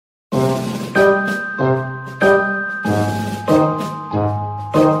Hi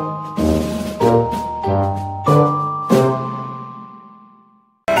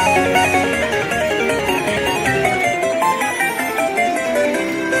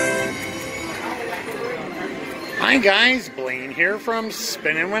guys, Blaine here from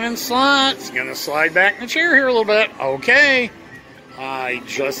Spinnin' Winnin' Slots. Gonna slide back in the chair here a little bit. Okay, I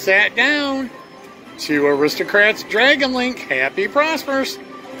just sat down to Aristocrat's Dragon Link, Happy Prosperous.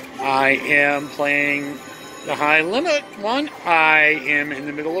 I am playing the High Limit one. I am in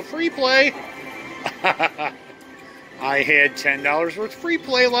the middle of free play. I had $10 worth of free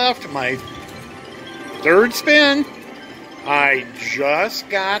play left. My third spin. I just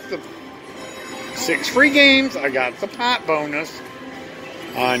got the 6 free games. I got the pot bonus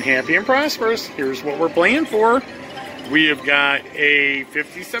on Happy and Prosperous. Here's what we're playing for. We have got a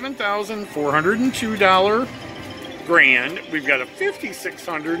 $57,402 grand. We've got a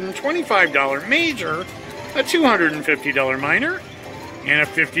 $5,625 major, a $250 minor, and a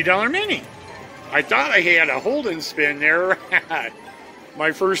 $50 mini. I thought I had a hold and spin there.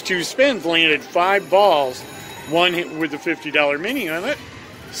 My first 2 spins landed 5 balls, one hit with the $50 mini on it.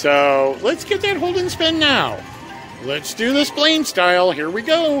 So let's get that hold and spin now. Let's do this Blaine style. Here we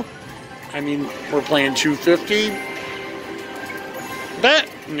go. I mean, we're playing 250 bet,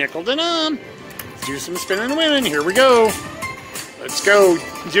 nickel to nom. Let's do some spinning and winning. Here we go. Let's go.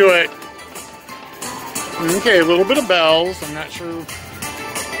 Do it. Okay, a little bit of bells. I'm not sure.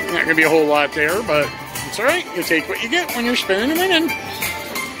 Not going to be a whole lot there, but it's all right. You take what you get when you're spinning and winning.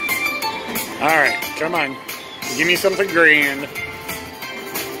 All right, come on. Give me something grand.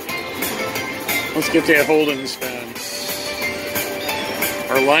 Let's get that hold and spin.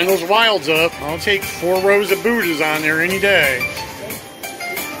 Our Lionel's Wild's up. I'll take 4 rows of Buddhas on there any day.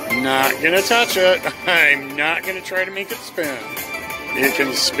 Not gonna touch it. I'm not gonna try to make it spin. It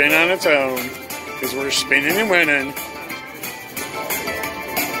can spin on its own because we're spinning and winning.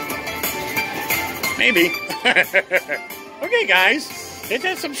 Maybe. Okay, guys, hit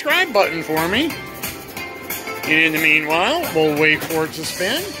that subscribe button for me. And in the meanwhile, we'll wait for it to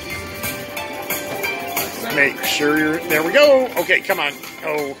spin. Make sure you're... There we go. Okay, come on.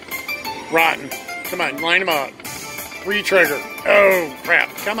 Oh, rotten. Come on, line them up. Re-trigger. Oh, crap.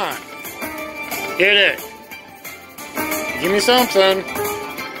 Come on. Hit it. Give me something.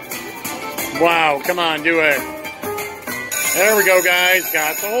 Wow, come on, do it. There we go, guys.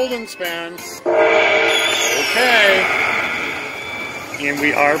 Got the hold and spin. Okay. And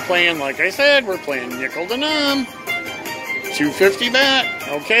we are playing, like I said, we're playing nickel to nom. 250 bet.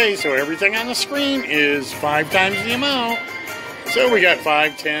 Okay, so everything on the screen is 5 times the amount. So we got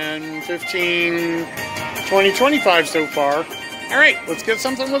 5, 10, 15, 20, 25 so far. All right, let's get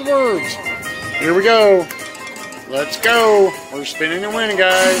something with words. Here we go. Let's go. We're spinning and winning,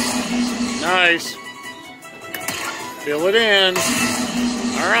 guys. Nice. Fill it in.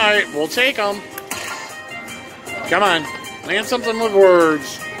 All right, we'll take them. Come on. Land something with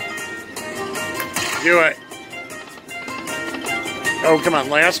words. Do it. Oh, come on,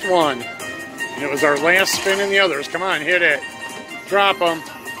 last one. And it was our last spin in the others. Come on, hit it. Drop them.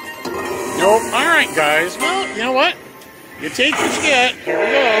 Nope. All right, guys. Well, you know what? You take what you get. Here we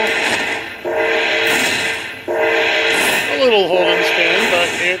go. A little hold and spin, but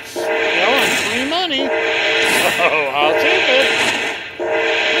it's, on free money. Oh, I'll take it.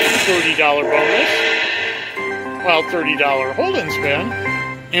 $30 bonus. Well, $30 hold and spin.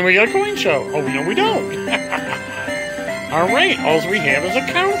 And we got a coin show. Oh, no, we don't. All right, all we have is a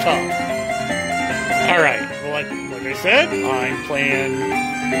count-off. All right, well, like I said, I'm playing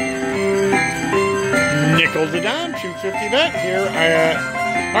nickel to dime, 250 bet here at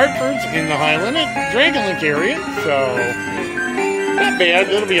Hartford's in the High Limit Dragon Link area. So, not bad.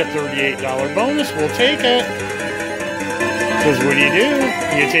 It'll be a $38 bonus. We'll take it. Because what do?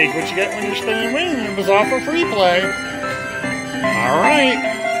 You take what you get when you're spinning and winning. It was off for free play. All right.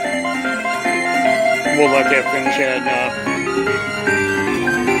 We'll let that finish at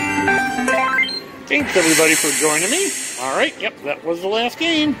thanks everybody for joining me. All right, yep, that was the last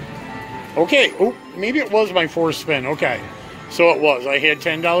game. Okay, oh, maybe it was my 4th spin. Okay, so it was. I had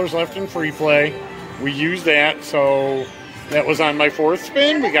 $10 left in free play. We used that, so that was on my 4th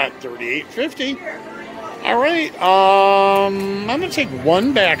spin. We got $38.50. All right, I'm gonna take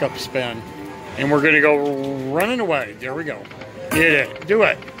 1 backup spin, and we're gonna go running away. There we go. Hit it. Do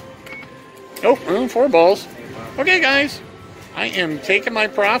it. Nope, 4 balls. Okay, guys. I am taking my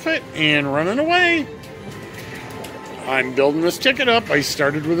profit and running away. I'm building this ticket up. I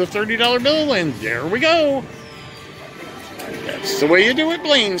started with a $30 bill, and there we go. That's the way you do it,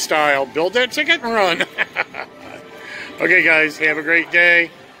 Blaine style. Build that ticket and run. Okay, guys, have a great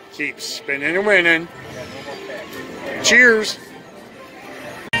day. Keep spinning and winning. Cheers.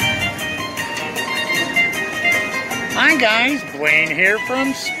 Hi guys, Blaine here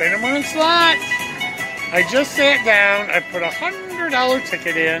from Spin 'em Win Slots. I just sat down, I put a $100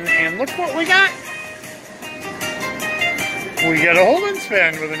 ticket in, and look what we got. We got a hold and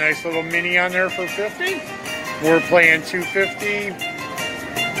spin with a nice little mini on there for 50. We're playing 250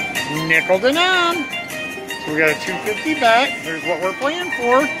 nickel to nom. So we got a 250 bet. Here's what we're playing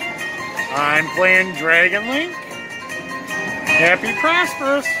for. I'm playing Dragon Link. Happy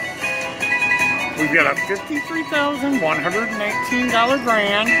Prosperous. We've got a $53,119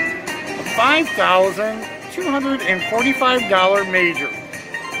 grand, a $5,245 major.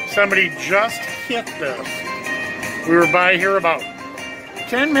 Somebody just hit this. We were by here about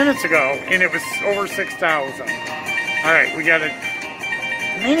 10 minutes ago, and it was over 6,000. All right, we got a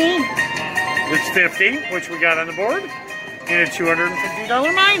mini. It's 50, which we got on the board, and a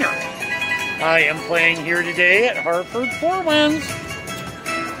 $250 minor. I am playing here today at Hartford 4 Wins.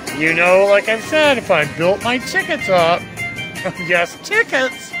 You know, like I've said, if I built my tickets up, yes,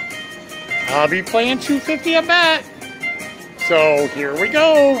 tickets, I'll be playing $250 a bet. So here we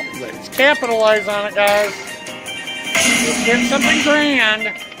go. Let's capitalize on it, guys. Let's get something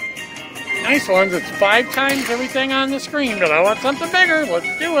grand. Nice ones. It's 5 times everything on the screen, but I want something bigger. Let's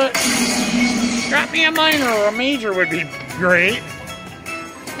do it. Drop me a minor or a major would be great.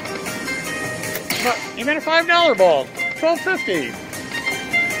 But even a $5 ball, $12.50.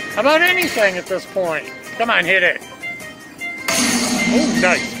 How about anything at this point? Come on, hit it. Oh,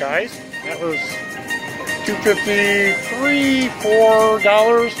 nice, guys. That was $2.53,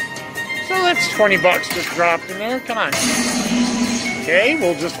 $4. So that's 20 bucks just dropped in there. Come on. Okay,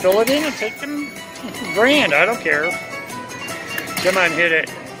 we'll just fill it in and take them grand. I don't care. Come on, hit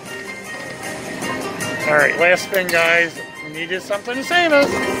it. All right, last spin, guys. We needed something to save us.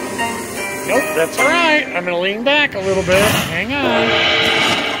 Nope, that's all right. I'm going to lean back a little bit. Hang on.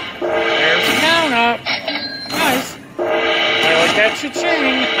 There's the count up. Nice. I like that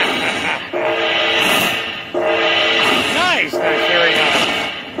cha-ching. Nice, nice, very nice.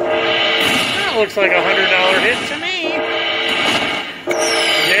 That looks like a $100 hit to me.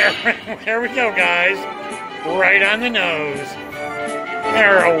 There we go, guys. Right on the nose.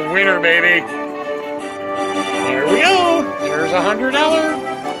 They're a winner, baby. There we go. There's $100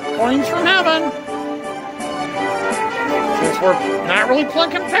 coins from heaven. Since we're not really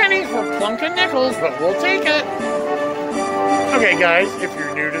plunking pennies, we're plunking nickels, but we'll take it. Okay, guys, if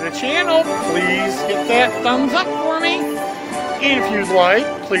you're new to the channel, please hit that thumbs up for me. And if you'd like,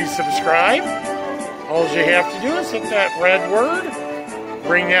 please subscribe. All you have to do is hit that red word,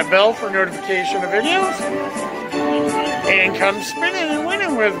 ring that bell for notification of videos, and come spinning and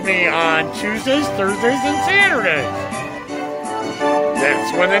winning with me on Tuesdays, Thursdays, and Saturdays.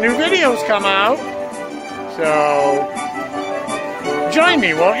 That's when the new videos come out. So, join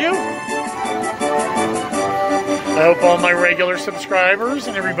me, won't you? I hope all my regular subscribers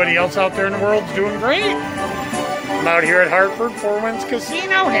and everybody else out there in the world is doing great. I'm out here at Hartford 4 Wins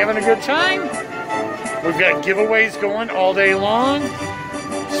Casino having a good time. We've got giveaways going all day long.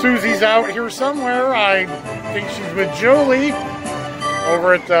 Susie's out here somewhere. I think she's with Jolie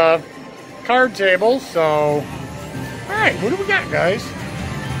over at the card table. So, all right, what do we got, guys?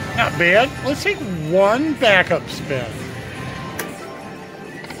 Not bad. Let's take one backup spin.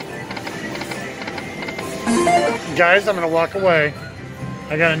 Guys, I'm going to walk away.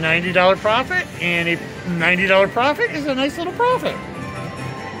 I got a $90 profit, and a $90 profit is a nice little profit.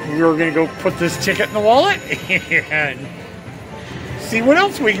 We're going to go put this ticket in the wallet and see what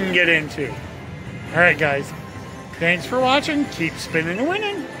else we can get into. All right, guys. Thanks for watching. Keep spinning and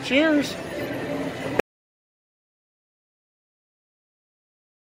winning. Cheers.